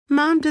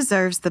Mom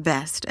deserves the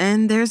best,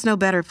 and there's no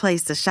better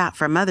place to shop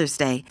for Mother's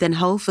Day than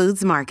Whole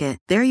Foods Market.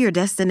 They're your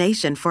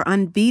destination for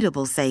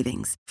unbeatable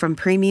savings, from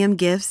premium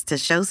gifts to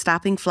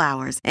show-stopping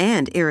flowers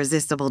and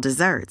irresistible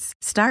desserts.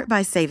 Start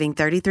by saving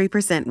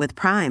 33% with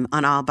Prime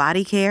on all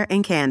body care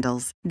and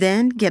candles.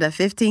 Then get a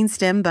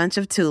 15-stem bunch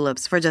of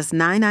tulips for just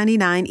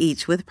 $9.99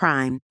 each with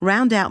Prime.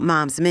 Round out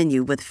Mom's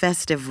menu with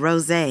festive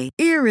rosé,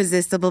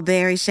 irresistible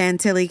berry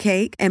chantilly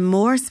cake, and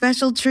more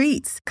special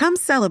treats. Come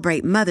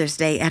celebrate Mother's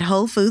Day at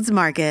Whole Foods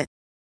Market.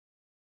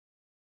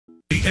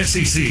 The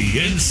SEC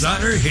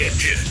Insider Hit.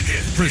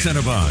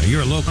 Presented by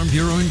your local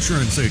Bureau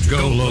Insurance agent.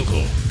 Go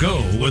local.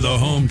 Go with a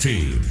home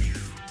team.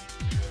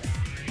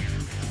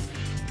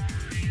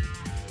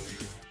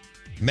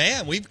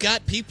 Man, we've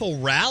got people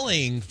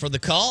rallying for the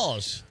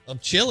cause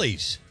of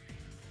Chili's.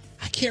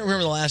 I can't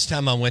remember the last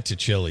time I went to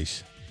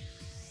Chili's.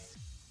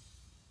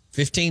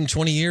 15,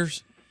 20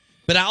 years?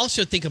 But I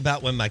also think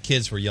about when my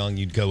kids were young,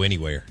 you'd go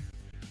anywhere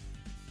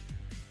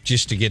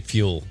just to get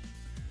fuel.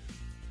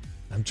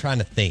 I'm trying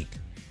to think.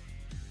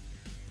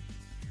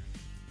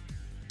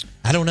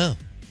 I don't know.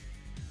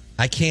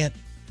 I can't.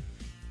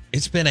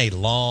 It's been a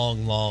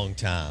long, long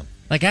time.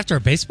 Like after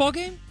a baseball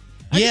game?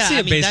 I can see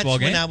a baseball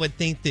game. When I would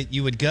think that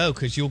you would go,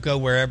 because you'll go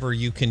wherever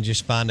you can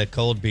just find a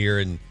cold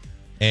beer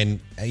and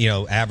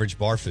average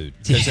bar food.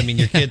 Because, I mean,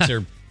 your kids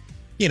are,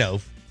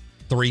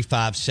 3,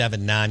 5,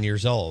 7, 9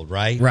 years old,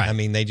 right? Right. I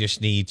mean, they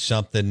just need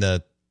something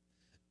to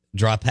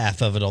drop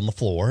half of it on the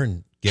floor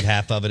and get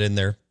half of it in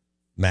their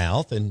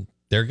mouth, and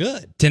they're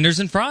good. Tenders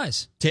and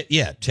fries.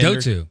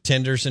 Go-to.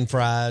 Tenders and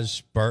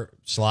fries,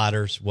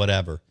 sliders,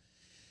 whatever.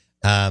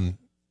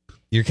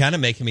 You're kind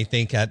of making me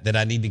think that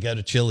I need to go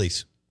to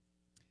Chili's.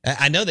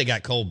 I know they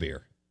got cold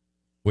beer,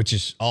 which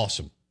is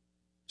awesome.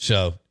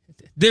 So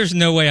there's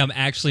no way I'm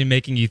actually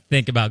making you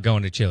think about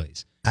going to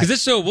Chili's. Because if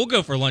so, we'll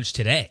go for lunch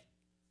today.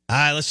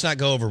 Let's not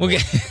go overboard.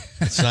 Okay.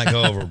 Let's not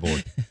go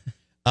overboard.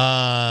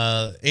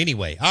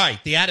 Anyway, all right.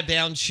 The Out of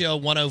Bounds Show,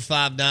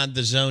 105.9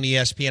 The Zone,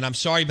 ESPN. I'm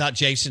sorry about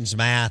Jason's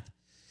math.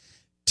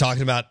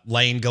 Talking about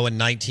Lane going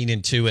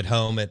 19-2 at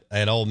home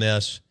at Ole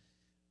Miss.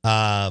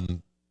 I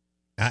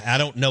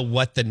don't know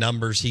what the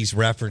numbers he's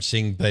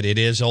referencing, but it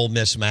is Ole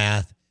Miss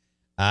math.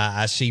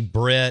 I see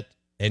Britt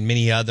and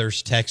many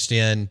others text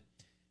in.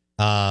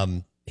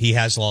 He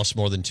has lost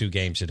more than 2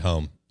 games at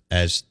home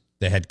as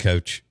the head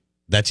coach.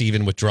 That's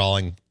even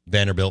withdrawing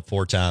Vanderbilt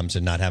 4 times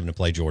and not having to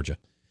play Georgia.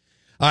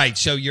 All right,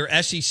 so your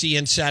SEC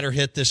Insider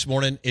Hit this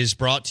morning is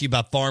brought to you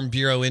by Farm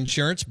Bureau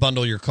Insurance.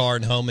 Bundle your car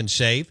and home and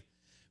save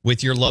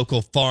with your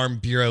local Farm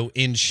Bureau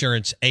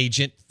Insurance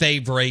agent,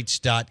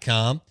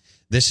 favorites.com.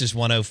 This is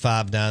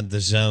 105.9 The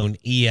Zone,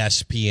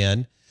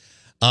 ESPN.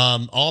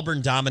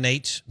 Auburn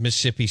dominates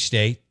Mississippi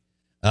State.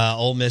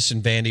 Ole Miss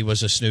and Vandy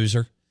was a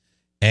snoozer.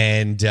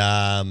 And,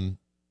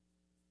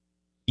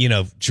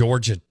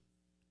 Georgia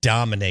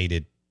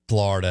dominated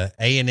Florida.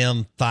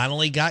 A&M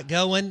finally got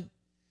going.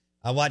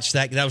 I watched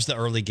that. That was the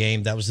early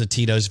game. That was the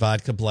Tito's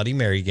Vodka Bloody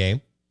Mary game.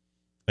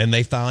 And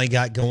they finally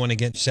got going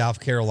against South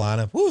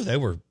Carolina. Whew, they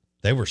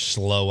were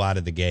slow out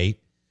of the gate,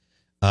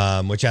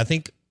 which I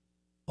think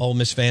Ole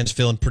Miss fans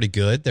feeling pretty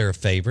good. They're a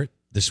favorite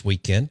this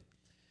weekend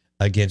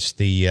against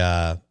the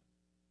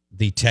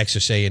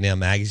Texas A&M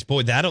Aggies.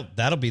 Boy,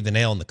 that'll be the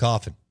nail in the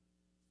coffin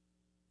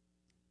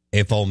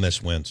if Ole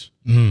Miss wins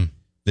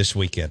this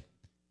weekend.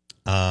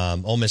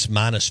 Ole Miss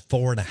minus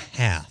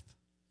 4.5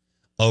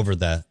 over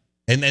the,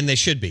 and they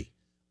should be.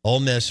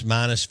 Ole Miss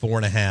minus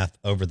 4.5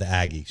 over the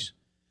Aggies.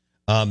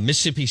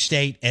 Mississippi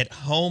State at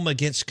home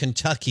against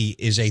Kentucky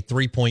is a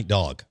 3-point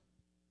dog.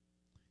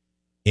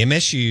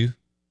 MSU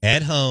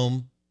at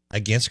home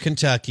against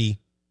Kentucky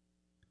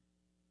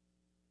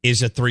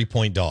is a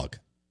 3-point dog.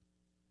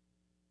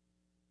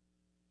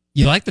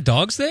 You like the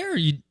dogs there, or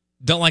you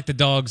don't like the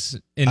dogs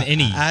in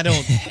any I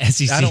don't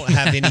SEC? I don't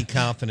have any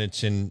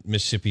confidence in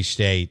Mississippi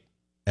State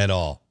at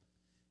all.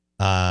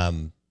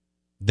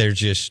 They're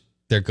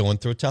going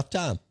through a tough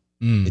time.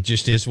 It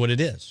just is what it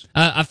is.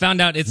 I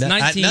found out it's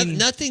 19.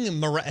 Nothing.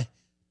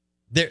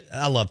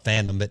 I love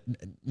fandom, but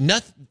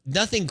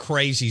nothing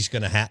crazy is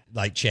going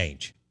to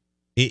change.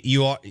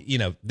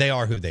 They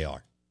are who they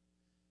are.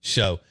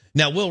 So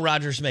now Will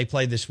Rogers may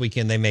play this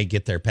weekend. They may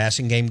get their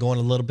passing game going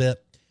a little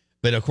bit,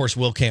 but of course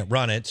Will can't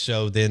run it.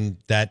 So then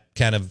that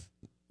kind of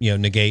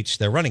negates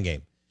their running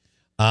game.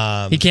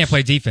 He can't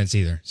play defense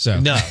either. So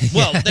no.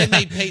 Well, they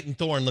made Peyton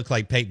Thorne look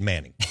like Peyton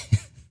Manning.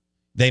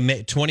 They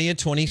made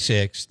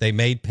 20-26. They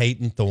made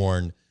Peyton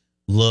Thorne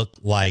look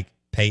like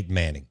Peyton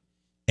Manning,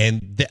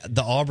 and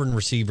the Auburn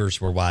receivers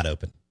were wide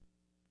open.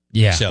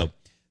 Yeah. So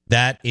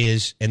that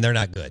is, and they're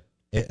not good.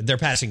 Their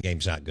passing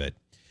game's not good.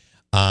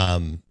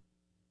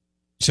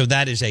 So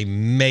that is a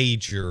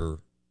major,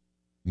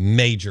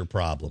 major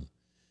problem.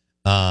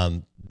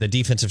 The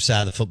defensive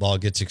side of the football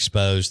gets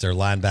exposed. Their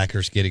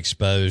linebackers get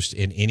exposed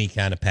in any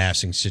kind of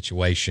passing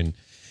situation.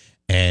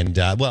 And,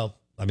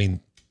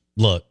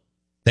 look,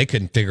 they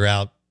couldn't figure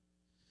out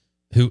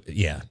who,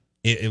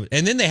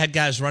 and then they had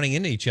guys running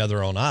into each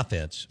other on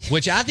offense,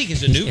 which I think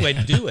is a new way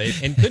to do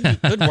it and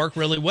could work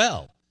really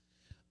well.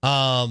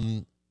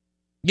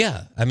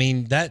 Yeah, I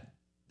mean,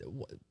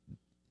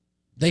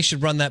 they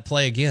should run that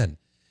play again.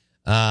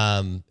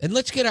 And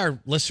let's get our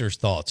listeners'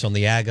 thoughts on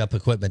the Ag Up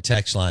Equipment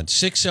text line,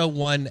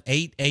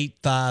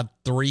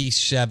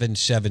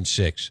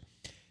 601-885-3776.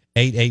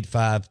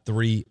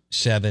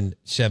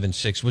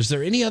 885-3776. Was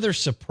there any other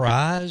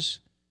surprise?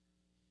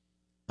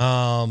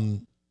 That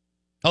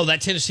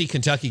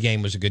Tennessee-Kentucky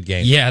game was a good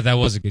game. Yeah, that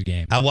was a good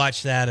game. I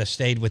watched that. I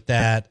stayed with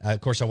that. Of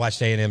course, I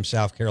watched A&M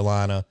South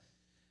Carolina.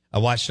 I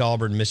watched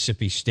Auburn,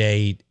 Mississippi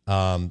State.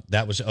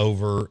 That was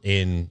over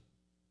in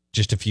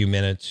just a few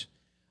minutes.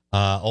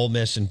 Ole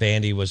Miss and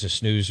Vandy was a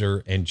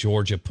snoozer, and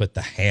Georgia put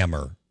the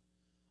hammer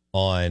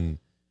on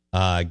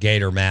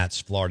Gator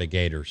Matt's Florida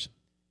Gators.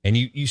 And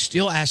you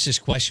still ask this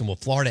question, will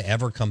Florida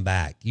ever come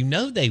back? You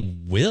know they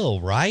will,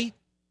 right?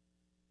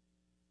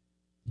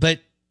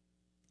 But,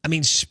 I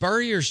mean,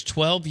 Spurrier's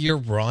 12-year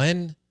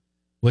run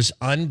was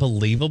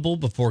unbelievable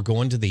before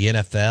going to the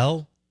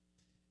NFL.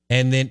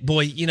 And then,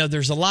 boy,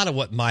 there's a lot of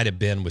what might have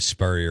been with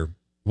Spurrier,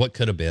 what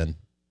could have been.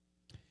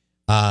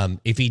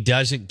 If he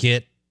doesn't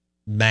get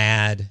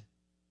mad,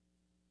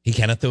 he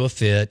kind of threw a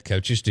fit.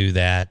 Coaches do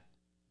that.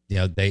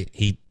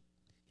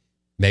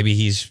 Maybe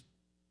his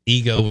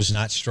ego was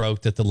not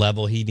stroked at the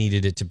level he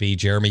needed it to be.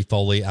 Jeremy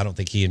Foley, I don't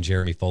think he and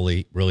Jeremy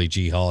Foley really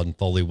jihad, and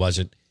Foley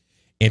wasn't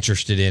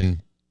interested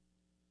in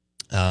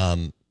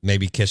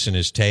maybe kissing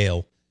his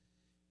tail.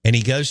 And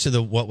he goes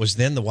to what was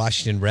then the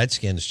Washington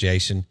Redskins,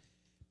 Jason.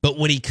 But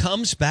when he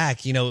comes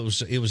back, it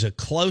was a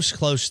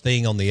close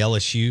thing on the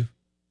LSU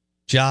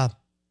job.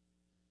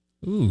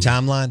 Ooh.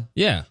 Timeline.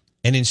 Yeah.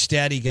 And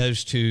instead he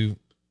goes to,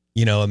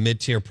 a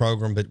mid-tier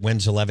program, but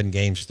wins 11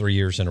 games 3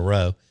 years in a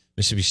row.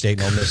 Mississippi State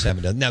and Ole Miss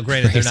haven't done. Now,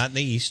 granted, they're not in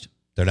the East.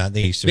 They're not in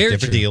the East. It's a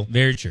different deal.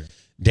 Very true.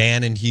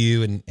 Dan and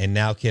Hugh and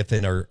now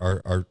Kiffin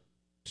are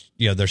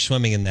they're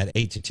swimming in that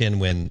 8 to 10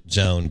 win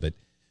zone, but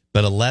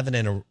 11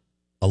 and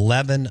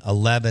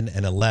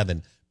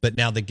 11. But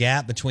now the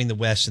gap between the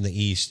West and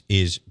the East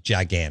is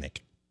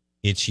gigantic.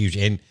 It's huge,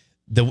 and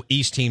the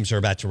East teams are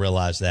about to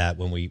realize that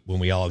when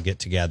we all get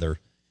together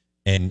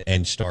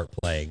and start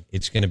playing,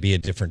 it's going to be a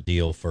different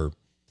deal for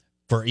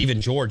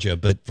even Georgia,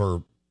 but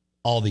for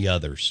all the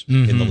others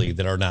in the league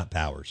that are not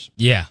powers.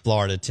 Yeah.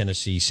 Florida,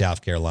 Tennessee,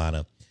 South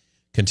Carolina,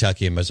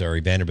 Kentucky, and Missouri.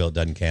 Vanderbilt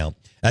doesn't count.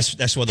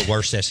 That's one of the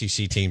worst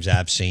SEC teams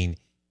I've seen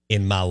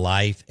in my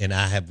life, and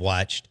I have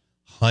watched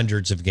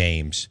hundreds of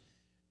games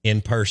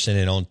in person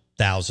and on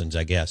thousands,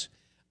 I guess,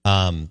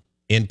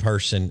 in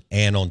person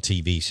and on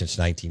TV since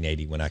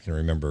 1980 when I can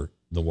remember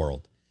the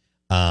world.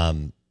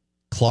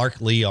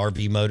 Clark Lee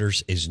RV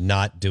Motors is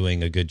not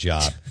doing a good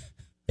job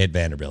at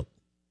Vanderbilt.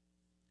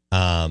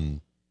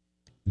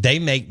 They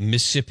make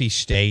Mississippi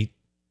State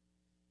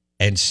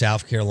and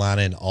South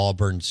Carolina and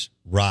Auburn's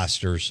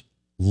rosters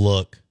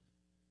look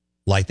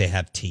like they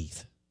have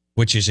teeth,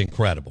 which is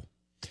incredible.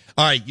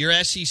 All right, your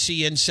SEC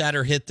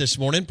Insider Hit this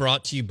morning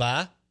brought to you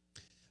by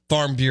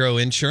Farm Bureau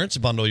Insurance.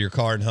 Bundle your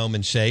car and home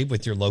and save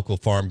with your local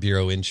Farm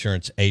Bureau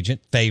Insurance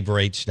agent.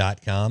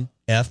 Favorites.com,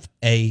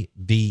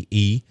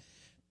 F-A-V-E,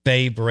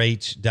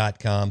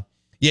 favorites.com.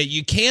 Yeah,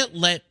 you can't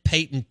let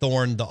Peyton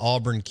Thorne, the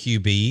Auburn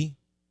QB,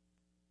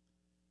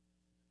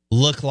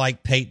 look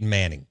like Peyton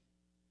Manning.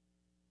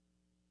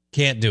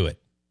 Can't do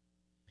it.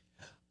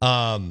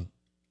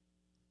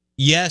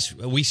 Yes,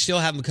 we still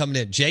have him coming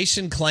in.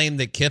 Jason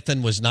claimed that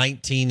Kiffin was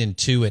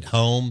 19-2 at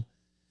home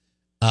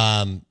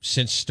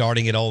since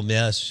starting at Ole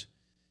Miss.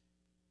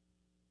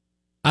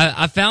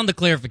 I found the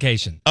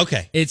clarification.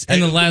 Okay. It's in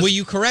the last. Will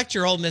you correct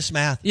your Ole Miss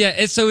math? Yeah,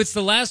 it's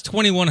the last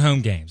 21 home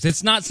games.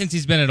 It's not since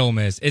he's been at Ole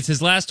Miss. It's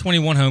his last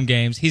 21 home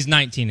games. He's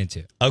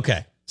 19-2.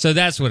 Okay. So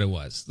that's what it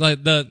was.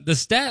 Like the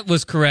stat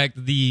was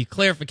correct. The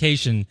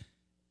clarification,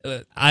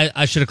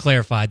 I should have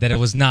clarified that it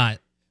was not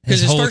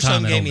because his first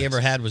time home game he ever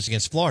had was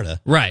against Florida.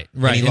 Right.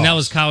 And that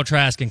was Kyle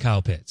Trask and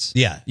Kyle Pitts.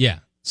 Yeah.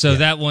 So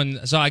that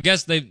one. So I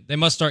guess they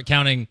must start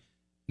counting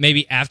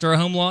maybe after a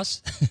home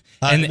loss.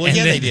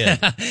 They did.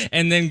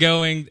 And then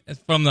going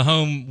from the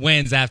home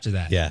wins after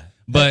that. Yeah.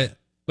 But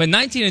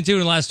 19-2 in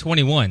the last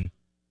 21,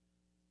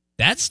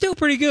 that's still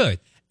pretty good.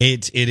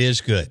 It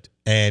is good.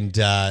 And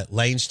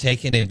Lane's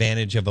taking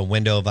advantage of a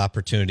window of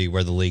opportunity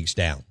where the league's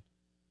down.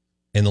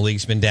 And the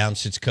league's been down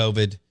since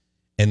COVID.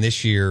 And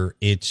this year,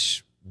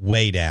 it's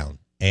way down.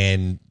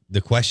 And the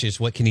question is,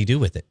 what can he do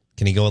with it?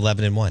 Can he go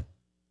 11-1?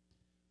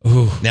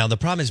 Ooh. Now, the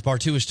problem is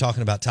Bartu is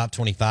talking about top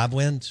 25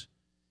 wins.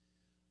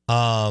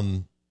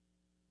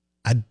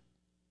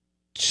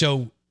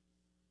 So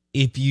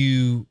if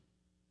you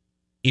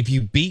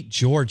beat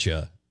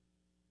Georgia,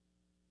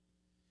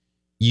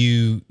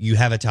 you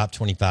have a top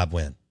 25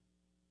 win.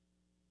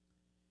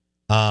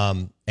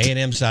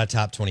 A&M's not a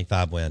top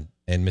 25 win,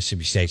 and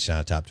Mississippi State's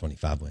not a top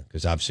 25 win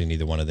because obviously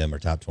neither one of them are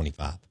top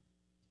 25.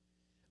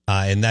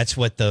 And that's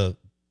what the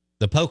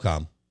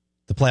POCOM,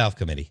 the playoff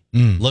committee,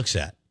 looks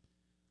at.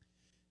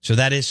 So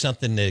that is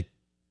something to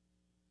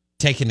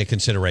take into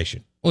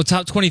consideration. Well,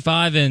 top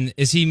 25, and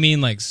is he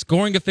mean like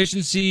scoring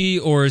efficiency,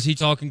 or is he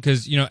talking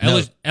because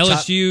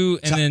LSU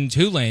and then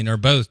Tulane are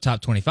both top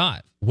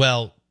 25?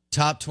 Well,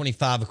 top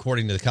 25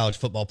 according to the College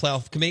Football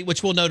Playoff Committee,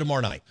 which we'll know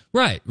tomorrow night.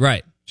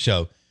 Right.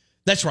 So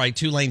that's right.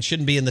 Tulane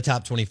shouldn't be in the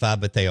top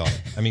 25, but they are.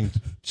 I mean,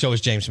 so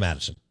is James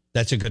Madison.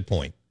 That's a good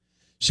point.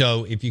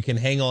 So if you can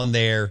hang on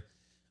there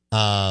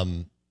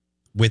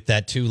with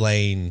that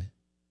Tulane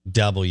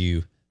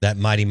W, that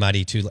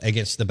mighty Tulane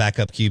against the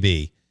backup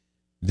QB,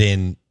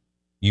 then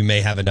you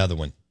may have another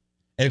one.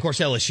 And, of course,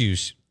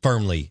 LSU's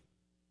firmly,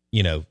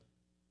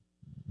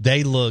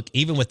 they look,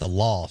 even with the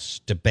loss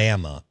to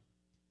Bama,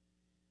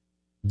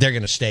 they're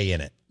going to stay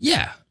in it.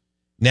 Yeah.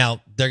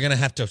 Now, they're going to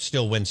have to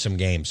still win some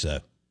games,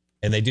 though.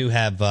 And they do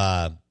have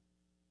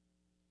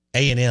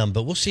A&M,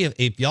 but we'll see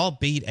if y'all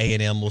beat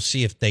A&M, we'll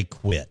see if they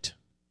quit.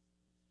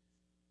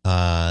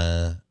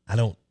 I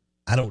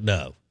don't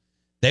know.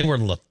 They were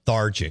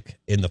lethargic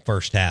in the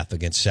first half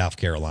against South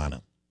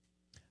Carolina.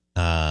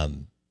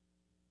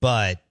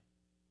 But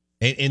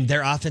in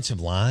their offensive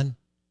line,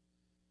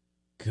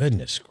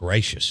 goodness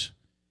gracious.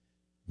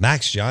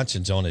 Max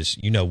Johnson's on his,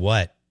 a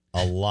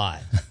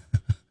lot.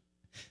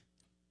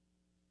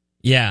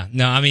 Yeah.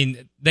 No, I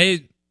mean,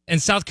 in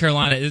South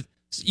Carolina,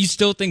 you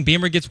still think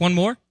Beamer gets one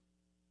more?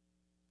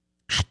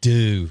 I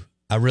do.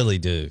 I really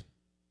do.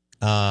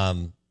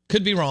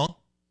 Could be wrong.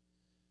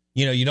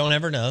 You don't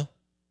ever know.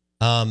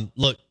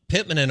 Look,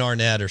 Pittman and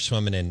Arnett are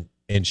swimming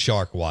in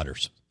shark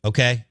waters.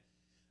 Okay.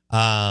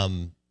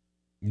 Pittman's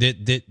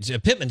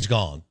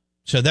gone,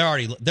 so they're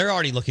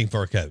already looking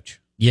for a coach.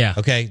 Yeah.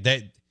 Okay.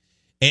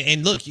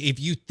 And look, if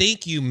you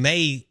think you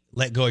may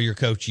let go of your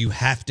coach, you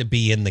have to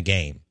be in the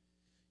game.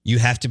 You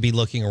have to be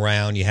looking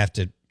around. You have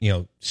to,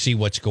 see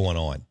what's going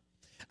on.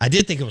 I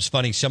did think it was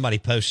funny. Somebody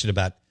posted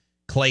about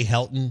Clay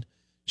Helton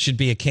should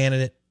be a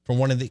candidate for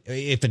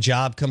if a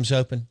job comes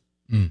open.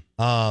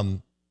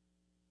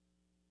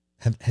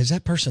 Has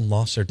that person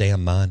lost their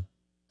damn mind?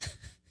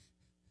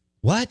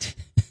 What?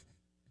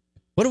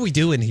 What are we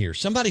doing here?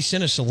 Somebody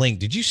sent us a link.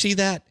 Did you see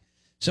that?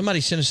 Somebody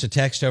sent us a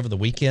text over the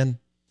weekend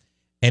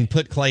and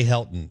put Clay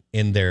Helton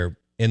in their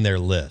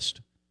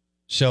list.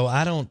 So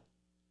I don't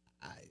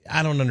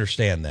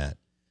understand that.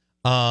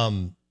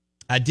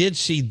 I did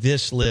see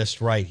this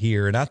list right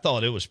here, and I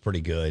thought it was pretty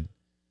good.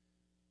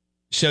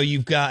 So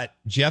you've got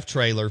Jeff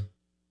Traylor,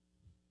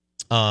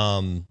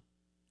 Tom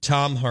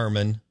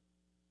Herman.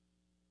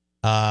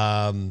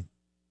 The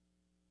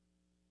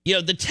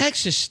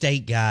Texas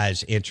State guy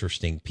is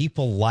interesting.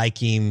 People like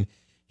him.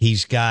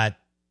 He's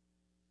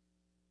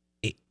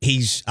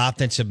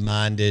offensive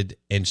minded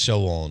and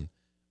so on.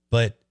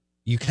 But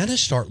you kind of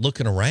start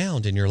looking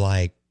around and you're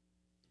like,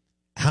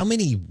 how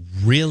many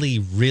really,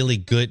 really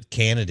good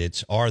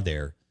candidates are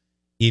there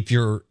if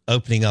you're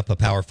opening up a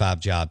Power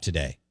 5 job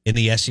today in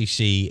the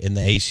SEC, in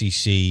the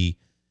ACC,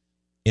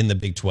 in the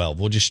Big 12?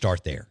 We'll just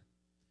start there.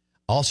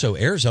 Also,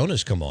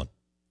 Arizona's come on.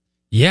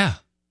 Yeah.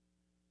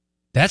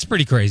 That's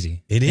pretty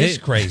crazy. It is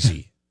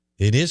crazy.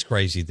 It is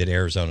crazy that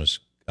Arizona's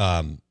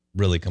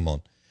really come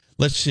on.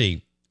 Let's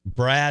see.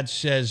 Brad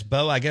says,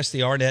 Bo, I guess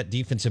the Arnett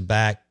defensive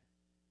back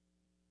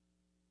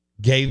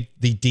gave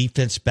the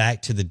defense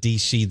back to the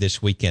DC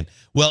this weekend.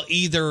 Well,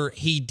 either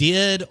he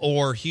did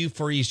or Hugh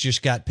Freeze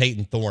just got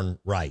Peyton Thorne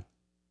right.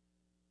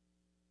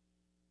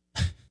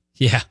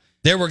 Yeah.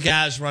 There were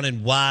guys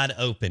running wide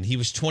open. He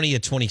was 20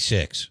 of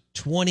 26.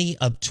 20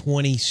 of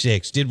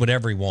 26. Did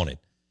whatever he wanted.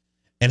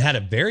 And had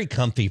a very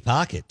comfy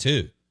pocket,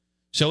 too.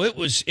 So it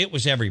was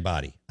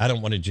everybody. I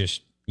don't want to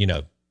just,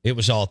 it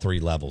was all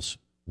three levels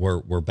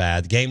were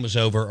bad. The game was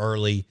over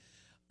early.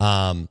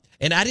 And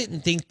I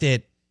didn't think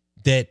that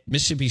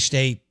Mississippi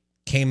State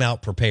came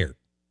out prepared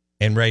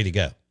and ready to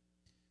go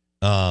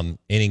and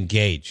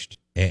engaged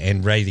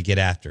and ready to get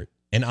after it.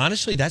 And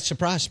honestly, that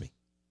surprised me.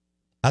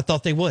 I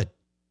thought they would.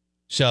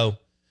 So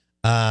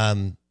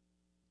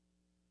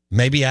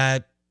maybe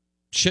I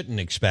shouldn't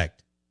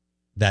expect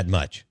that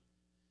much.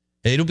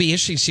 It'll be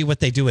interesting to see what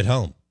they do at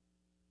home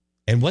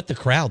and what the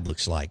crowd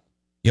looks like.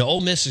 Ole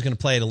Miss is going to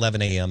play at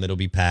 11 a.m. It'll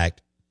be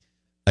packed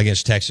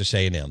against Texas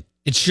A&M.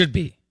 It should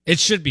be. It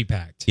should be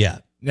packed. Yeah.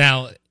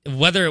 Now,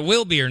 whether it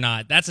will be or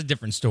not, that's a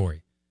different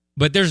story.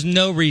 But there's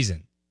no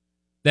reason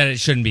that it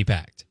shouldn't be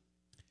packed.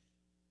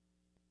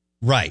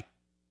 Right.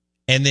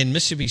 And then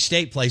Mississippi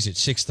State plays at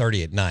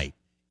 6:30 at night.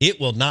 It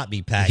will not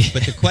be packed.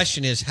 But the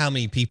question is, how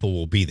many people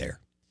will be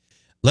there?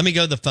 Let me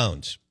go to the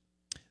phones.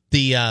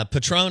 The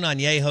Patron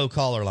Añejo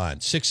caller line,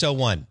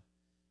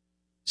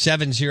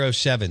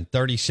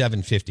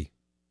 601-707-3750.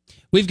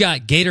 We've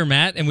got Gator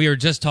Matt, and we were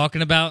just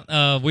talking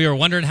about, we were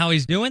wondering how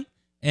he's doing,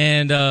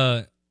 and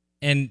I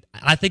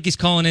think he's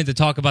calling in to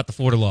talk about the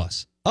Florida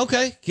loss.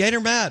 Okay, Gator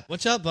Matt,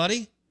 what's up,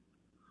 buddy?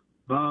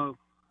 Spurrier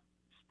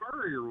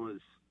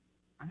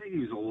I think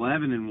he was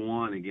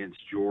 11-1 against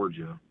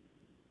Georgia.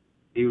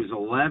 He was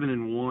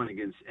 11-1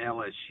 against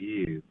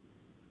LSU.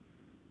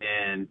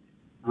 And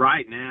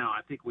right now,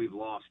 I think we've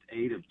lost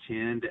 8 of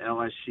 10 to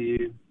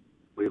LSU.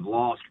 We've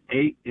lost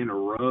 8 in a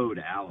row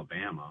to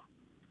Alabama.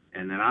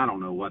 And then I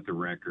don't know what the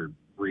record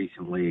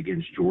recently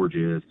against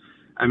Georgia is.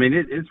 I mean,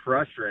 it's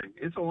frustrating.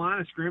 It's a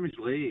line of scrimmage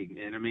league.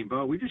 And, I mean,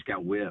 Bo, we just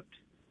got whipped.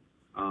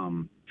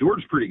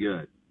 Georgia's pretty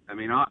good. I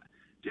mean,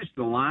 just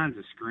the lines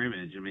of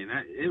scrimmage. I mean,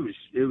 it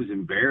was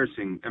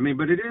embarrassing. I mean,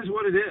 but it is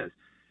what it is.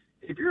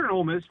 If you're an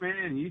Ole Miss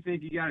fan and you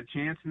think you got a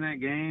chance in that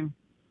game,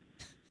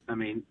 I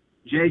mean,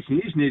 Jason,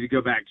 you just need to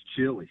go back to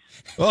Chili's.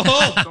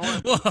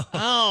 Oh,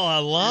 I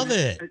love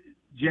it.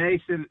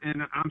 Jason,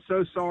 and I'm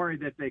so sorry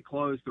that they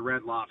closed the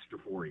Red Lobster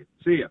for you.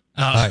 See ya.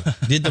 All right.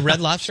 Did the Red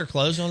Lobster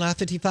close on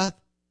I-55?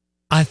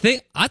 I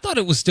thought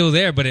it was still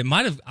there, but it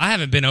might have. I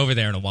haven't been over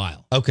there in a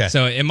while. Okay,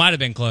 so it might have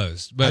been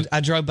closed. But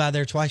I drove by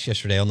there twice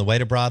yesterday on the way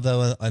to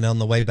Bravo and on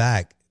the way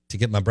back to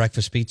get my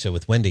breakfast pizza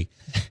with Wendy,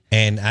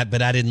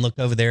 but I didn't look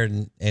over there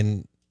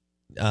and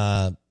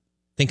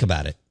think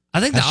about it. I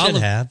think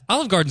the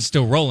Olive Garden's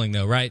still rolling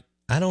though, right?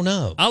 I don't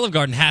know. Olive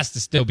Garden has to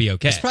still be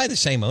okay. It's probably the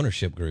same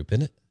ownership group,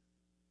 isn't it?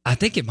 I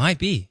think it might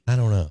be. I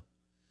don't know.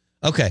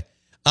 Okay.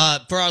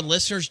 For our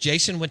listeners,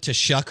 Jason went to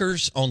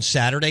Shuckers on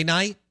Saturday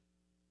night.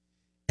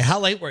 How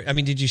late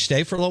did you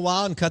stay for a little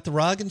while and cut the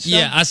rug and stuff?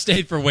 Yeah, I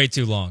stayed for way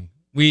too long.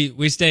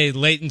 We stayed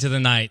late into the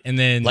night and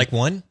then like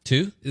 1,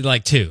 2?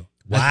 Like 2.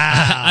 Wow.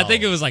 I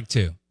think it was like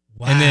 2.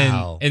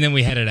 Wow. And then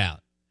we headed out.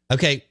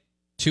 Okay.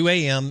 2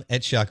 a.m.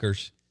 at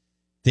Shuckers.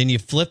 Then you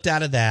flipped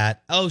out of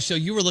that. Oh, so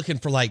you were looking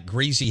for like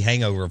greasy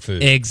hangover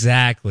food.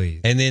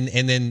 Exactly. And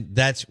then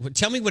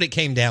tell me what it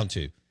came down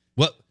to.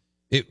 What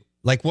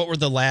were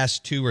the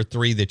last 2 or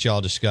 3 that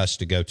y'all discussed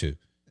to go to?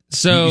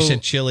 So you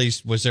said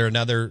Chili's. Was there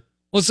another?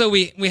 Well, so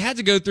we had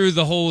to go through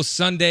the whole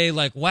Sunday,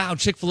 like, wow,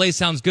 Chick-fil-A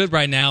sounds good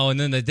right now, and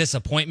then the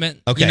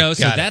disappointment. Okay,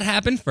 so that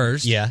happened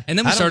first. Yeah. And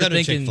then we started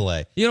thinking,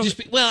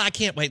 Chick-fil-A. I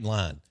can't wait in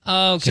line.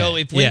 Oh, okay. So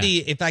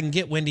if I can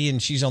get Wendy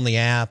and she's on the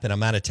app and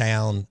I'm out of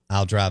town,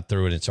 I'll drive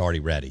through and it's already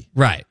ready.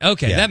 Right.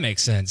 Okay, yeah. that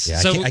makes sense. Yeah,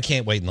 so I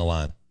can't wait in the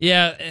line.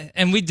 Yeah,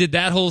 and we did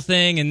that whole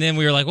thing, and then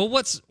we were like, well,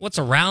 what's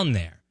around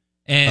there?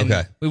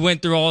 And we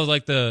went through all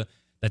like the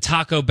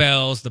Taco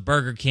Bells, the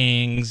Burger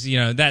Kings,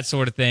 that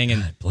sort of thing.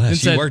 And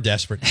you were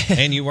desperate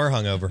and you were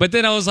hungover. But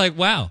then I was like,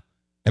 wow.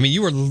 I mean,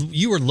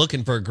 you were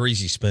looking for a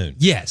greasy spoon.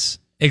 Yes,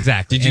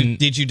 exactly.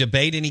 Did you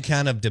debate any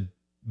kind of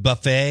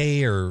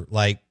buffet or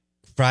like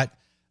fried?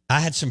 I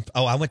had some.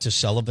 Oh, I went to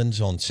Sullivan's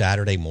on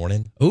Saturday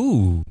morning.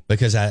 Ooh,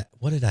 because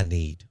what did I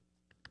need?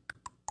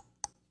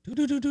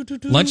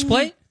 Lunch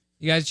plate?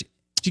 You guys,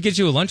 did you get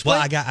you a lunch plate?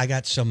 Well, I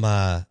got some.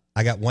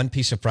 I got 1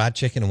 piece of fried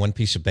chicken and 1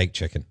 piece of baked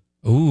chicken.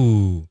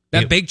 Ooh,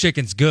 that baked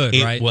chicken's good,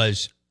 right? It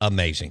was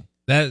amazing.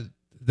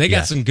 They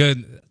got some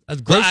good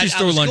grocery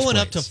store lunch plates. I was going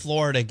up to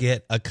Florida to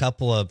get a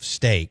couple of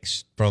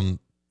steaks from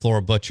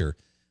Flora Butcher,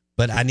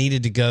 but I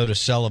needed to go to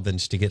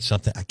Sullivan's to get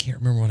something. I can't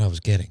remember what I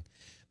was getting.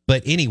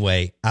 But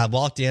anyway, I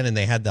walked in and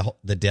they had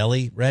the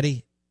deli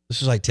ready.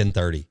 This was like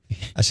 10:30.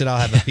 I said, I'll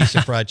have a piece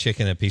of fried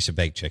chicken and a piece of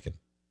baked chicken.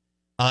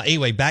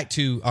 Anyway, back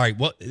to, all right,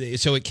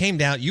 so it came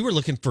down, you were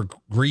looking for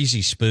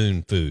greasy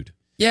spoon food.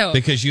 Yeah.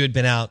 Because you had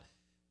been out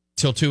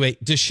till 2 a.m.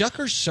 Does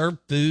Shuckers serve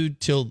food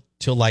till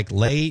like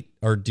late,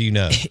 or do you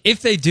know?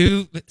 If they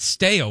do,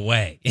 stay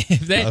away.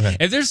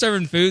 If they're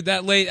serving food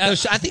that late, I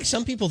think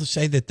some people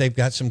say that they've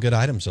got some good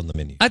items on the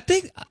menu. I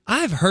think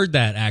I've heard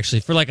that actually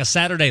for like a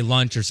Saturday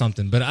lunch or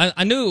something. But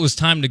I knew it was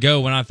time to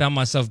go when I found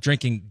myself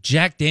drinking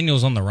Jack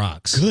Daniel's on the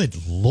rocks. Good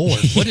Lord,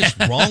 what is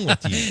wrong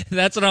with you?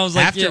 That's what I was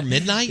like. After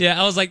midnight?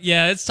 Yeah, I was like,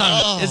 yeah, it's time.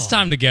 Oh. It's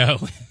time to go.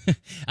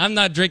 I'm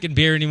not drinking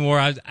beer anymore.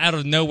 Out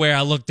of nowhere,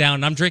 I look down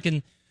and I'm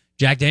drinking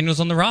Jack Daniel's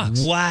on the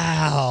rocks.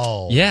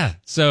 Wow. Yeah.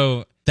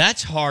 So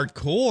that's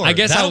hardcore. I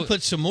guess that'll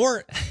put some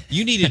more.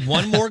 You needed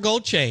 1 more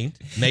gold chain,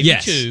 maybe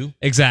 2.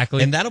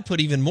 Exactly. And that'll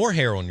put even more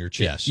hair on your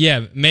chest.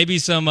 Yeah, maybe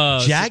some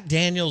Jack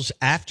Daniel's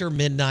after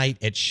midnight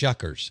at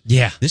Shuckers.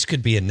 Yeah. This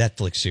could be a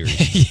Netflix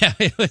series. Yeah,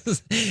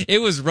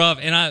 it was rough.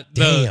 And I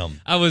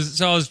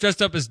was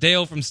dressed up as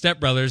Dale from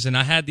Step Brothers, and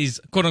I had these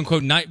quote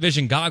unquote night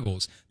vision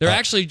goggles. They're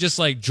actually just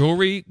like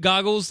jewelry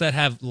goggles that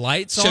have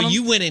lights on them. So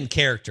you went in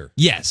character.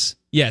 Yes,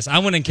 I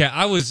went in character.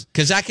 I was,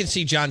 because I can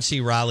see John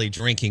C. Reilly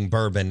drinking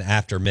bourbon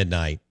after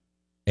midnight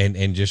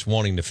and just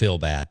wanting to feel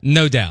bad.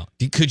 No doubt.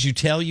 Could you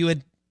tell you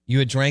had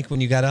drank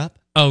when you got up?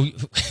 Oh,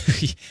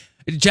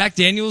 Jack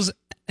Daniel's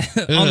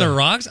on the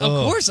rocks? Of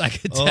course I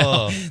could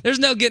tell. There's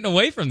no getting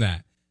away from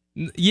that.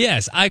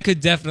 Yes, I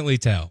could definitely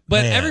tell.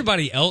 But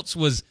everybody else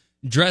was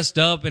dressed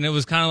up, and it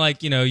was kind of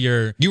like, you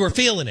were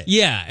feeling it.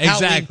 Yeah,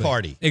 exactly. Halloween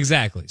party.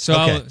 Exactly. So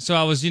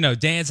I was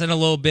dancing a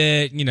little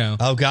bit,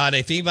 Oh God,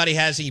 if anybody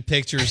has any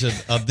pictures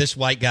of this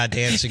white guy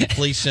dancing,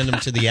 please send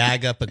them to the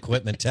Ag Up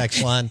Equipment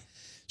text line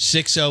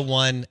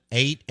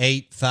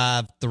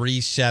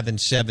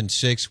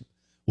 601-885-3776.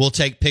 We'll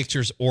take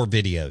pictures or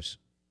videos.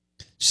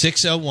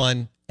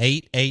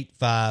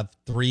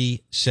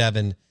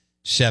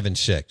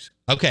 601-885-3776.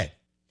 Okay.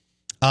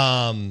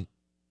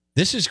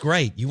 This is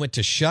great. You went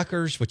to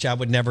Shuckers, which I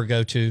would never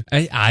go to.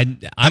 I've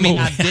been.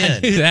 I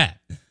do that.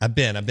 I've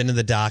been to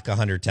the dock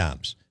 100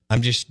 times.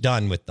 I'm just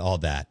done with all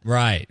that.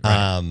 Right.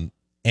 And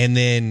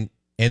then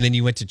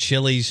you went to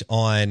Chili's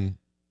on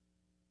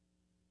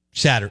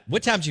Saturday.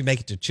 What time did you make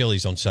it to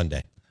Chili's on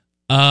Sunday?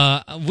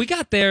 We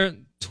got there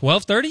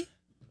 12:30.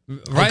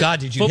 Right. Oh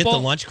God, did you hit the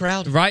lunch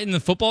crowd? Right in the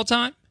football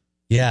time?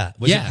 Yeah.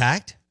 Was it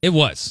packed? It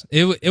was.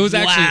 It was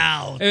actually.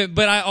 Wow.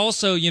 But I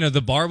also,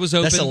 the bar was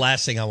open. That's the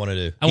last thing I want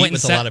to do. I went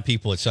with a lot of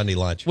people at Sunday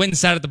lunch. Went and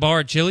sat at the bar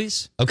at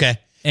Chili's. Okay.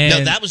 And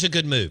no, that was a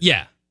good move.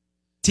 Yeah.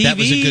 TVs, that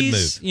was a good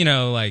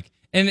move.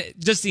 And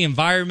just the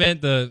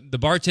environment, the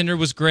bartender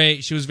was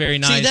great. She was very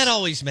nice. See, that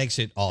always makes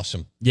it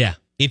awesome. Yeah.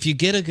 If you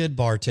get a good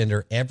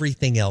bartender,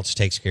 everything else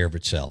takes care of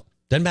itself.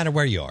 Doesn't matter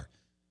where you are.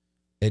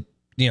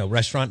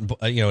 Restaurant,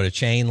 at a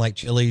chain like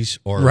Chili's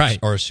or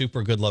a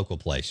super good local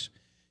place.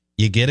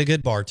 You get a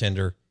good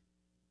bartender,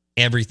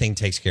 everything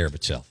takes care of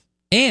itself.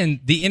 And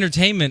the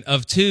entertainment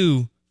of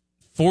two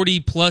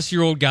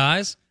 40-plus-year-old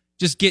guys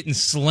just getting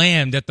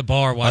slammed at the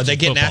bar watching Are they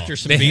getting football. after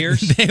some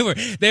beers? They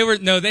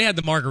had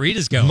the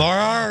margaritas going.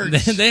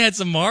 They had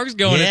some margs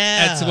going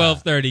at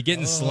 12:30,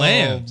 getting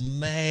slammed. Oh,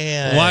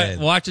 man.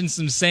 Watching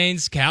some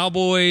Saints,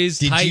 Cowboys,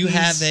 Did Titans. you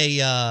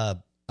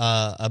have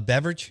a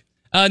beverage?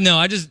 No,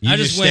 I just went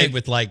stayed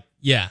with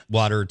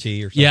water or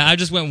tea or something. Yeah, I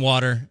just went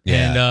water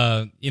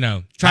and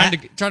trying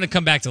to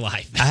come back to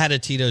life. I had a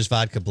Tito's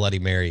vodka Bloody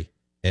Mary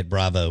at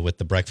Bravo with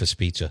the breakfast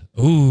pizza.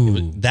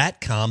 Ooh,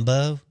 that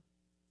combo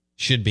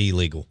should be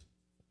legal.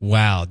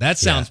 Wow, that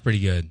sounds pretty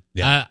good.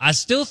 Yeah. I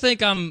still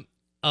think I'm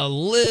a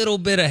little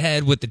bit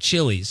ahead with the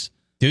Chili's.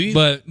 Do you?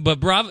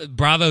 But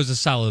Bravo's a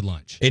solid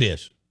lunch. It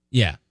is.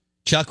 Yeah.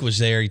 Chuck was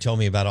there. He told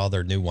me about all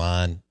their new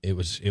wine.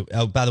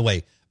 Oh, by the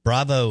way,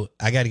 Bravo,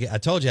 I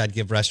told you I'd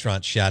give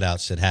restaurants shout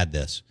outs that had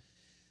this.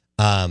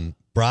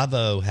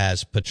 Bravo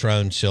has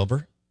Patron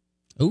Silver,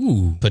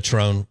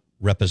 Patron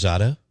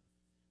Reposado,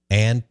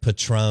 and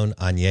Patron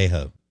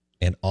Añejo.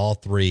 And all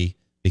three,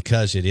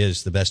 because it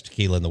is the best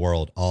tequila in the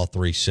world, all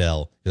three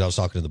sell, because I was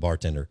talking to the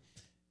bartender,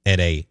 at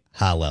a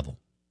high level.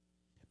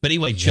 But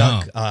anyway,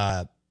 Chuck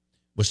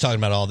was talking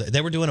about all that. They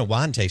were doing a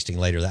wine tasting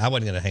later. I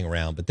wasn't going to hang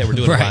around, but they were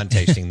doing a wine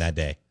tasting that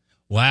day.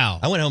 Wow.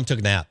 I went home and took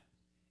a nap.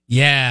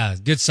 Yeah.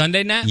 Good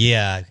Sunday nap?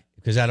 Yeah,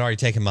 because I'd already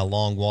taken my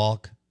long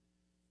walk,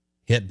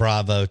 hit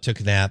Bravo, took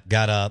a nap,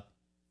 got up.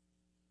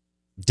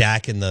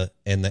 Dak and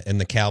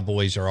the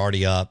Cowboys are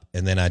already up,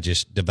 and then I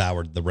just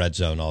devoured the red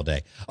zone all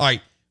day. All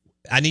right,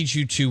 I need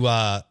you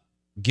to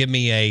give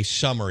me a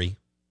summary,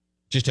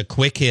 just a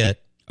quick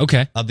hit,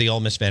 of the Ole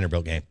Miss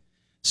Vanderbilt game.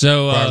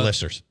 So for our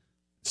listeners.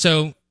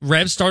 So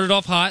Rebs started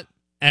off hot,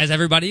 as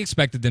everybody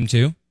expected them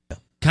to.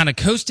 Kind of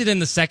coasted in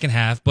the second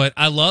half, but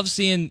I love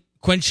seeing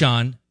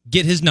Quinshon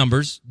get his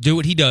numbers, do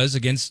what he does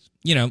against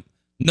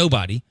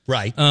nobody.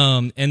 Right.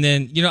 And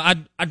then,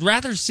 I'd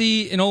rather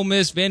see an Ole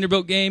Miss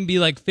Vanderbilt game be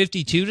like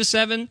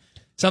 52-7,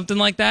 something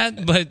like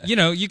that. But,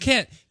 you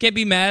can't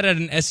be mad at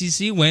an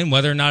SEC win,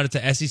 whether or not it's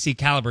a SEC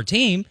caliber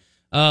team.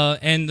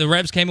 And the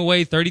Rebs came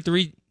away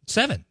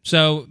 33-7.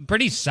 So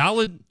pretty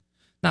solid.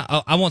 No,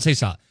 I won't say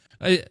solid.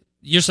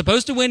 You're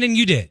supposed to win and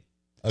you did.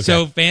 Okay.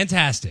 So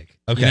fantastic.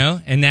 Okay.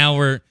 And now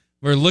we're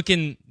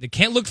looking,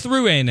 can't look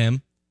through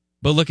A&M,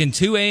 but looking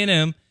to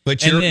A&M.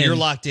 But you're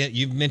locked in.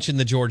 You've mentioned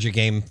the Georgia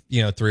game,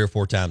 3 or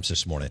 4 times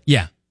this morning.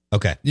 Yeah.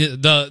 Okay.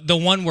 The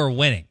one we're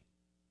winning.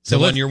 So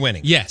the one you're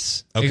winning.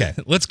 Yes. Okay.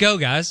 Let's go,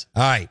 guys.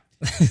 All right.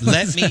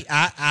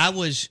 I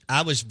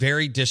was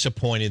very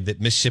disappointed that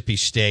Mississippi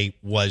State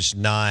was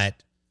not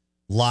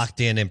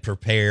locked in and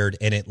prepared.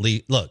 And at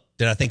least, look,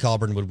 did I think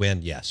Auburn would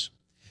win? Yes.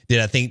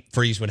 Did I think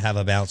Freeze would have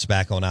a bounce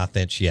back on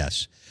offense?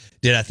 Yes.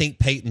 Did I think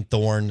Peyton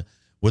Thorne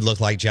would look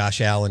like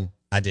Josh Allen?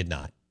 I did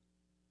not.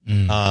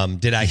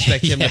 Did I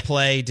expect him to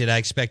play? Did I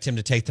expect him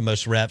to take the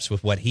most reps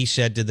with what he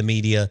said to the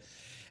media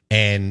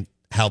and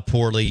how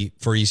poorly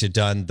Freeze had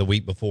done the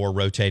week before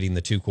rotating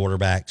the 2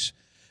 quarterbacks?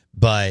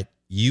 But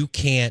you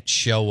can't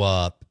show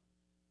up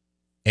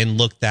and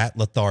look that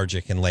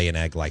lethargic and lay an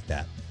egg like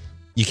that.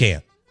 You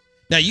can't.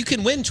 Now, you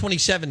can win you can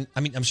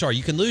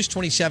lose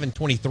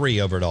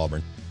 27-23 over at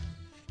Auburn,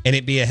 and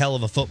it'd be a hell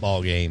of a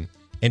football game,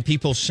 and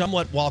people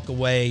somewhat walk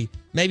away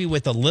maybe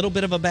with a little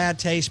bit of a bad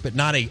taste, but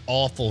not a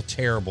awful,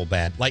 terrible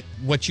bad, like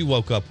what you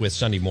woke up with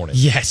Sunday morning.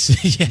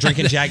 Yes. Yeah.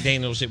 Drinking Jack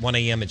Daniels at 1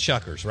 a.m. at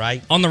Shuckers,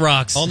 right? On the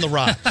rocks. On the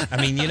rocks.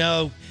 I mean,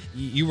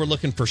 you were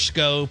looking for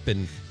scope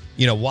and,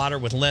 water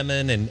with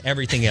lemon and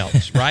everything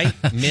else, right?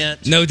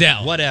 Mint. No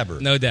doubt. Whatever.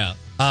 No doubt.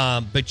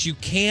 But you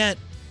can't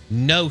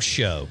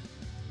no-show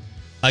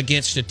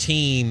against a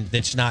team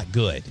that's not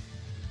good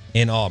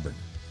in Auburn.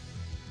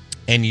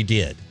 And you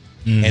did.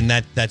 And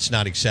that's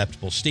not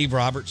acceptable. Steve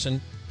Robertson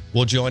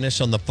will join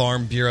us on the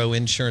Farm Bureau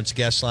Insurance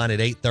guest line at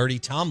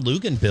 8:30. Tom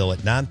Luganbill at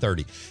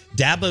 9:30.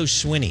 Dabo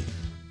Swinney.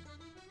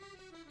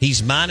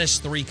 He's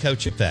 -3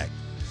 coach effect.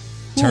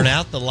 Turn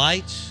out the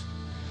lights.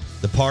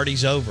 The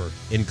party's over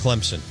in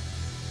Clemson.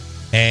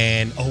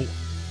 And,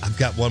 I've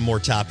got one more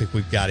topic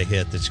we've got to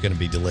hit that's going to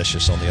be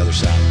delicious on the other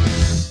side.